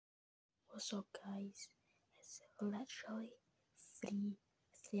What's up, guys? It's literally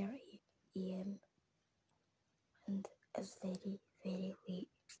 3:30 AM and it's very, very late.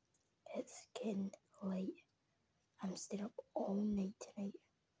 It's getting late. I'm staying up all night tonight,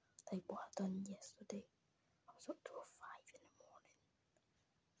 like what I done yesterday. I was up till 5 in the morning.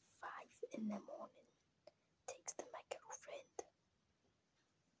 5 in the morning. Texting my girlfriend.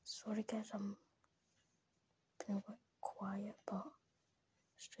 Sorry, guys, I'm being a bit quiet, but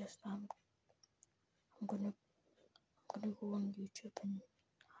it's just I'm gonna go on YouTube and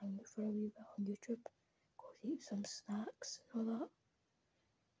hang out for a wee bit on YouTube, go eat some snacks and all that,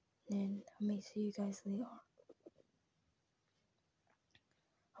 and then I may see you guys later.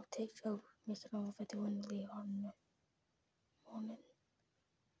 I'll make another video in later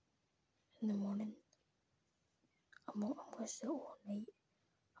in the morning. I'm gonna sit all night.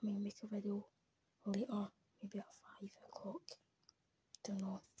 I may make a video later, maybe at 5 o'clock. Don't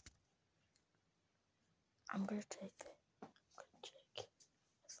know. I'm gonna check.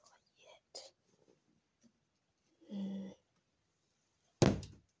 It's light yet.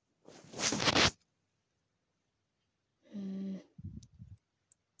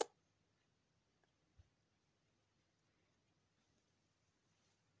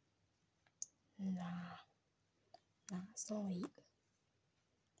 Nah, it's not light.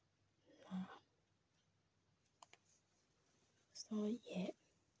 Nah, it's not light yet.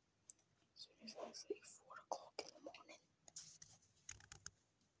 As soon as it's like 4 o'clock in the morning.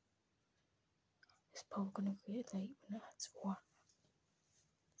 It's probably gonna get light when it hits 4.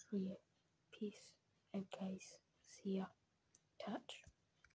 So yeah, peace out, guys. See ya. Catch.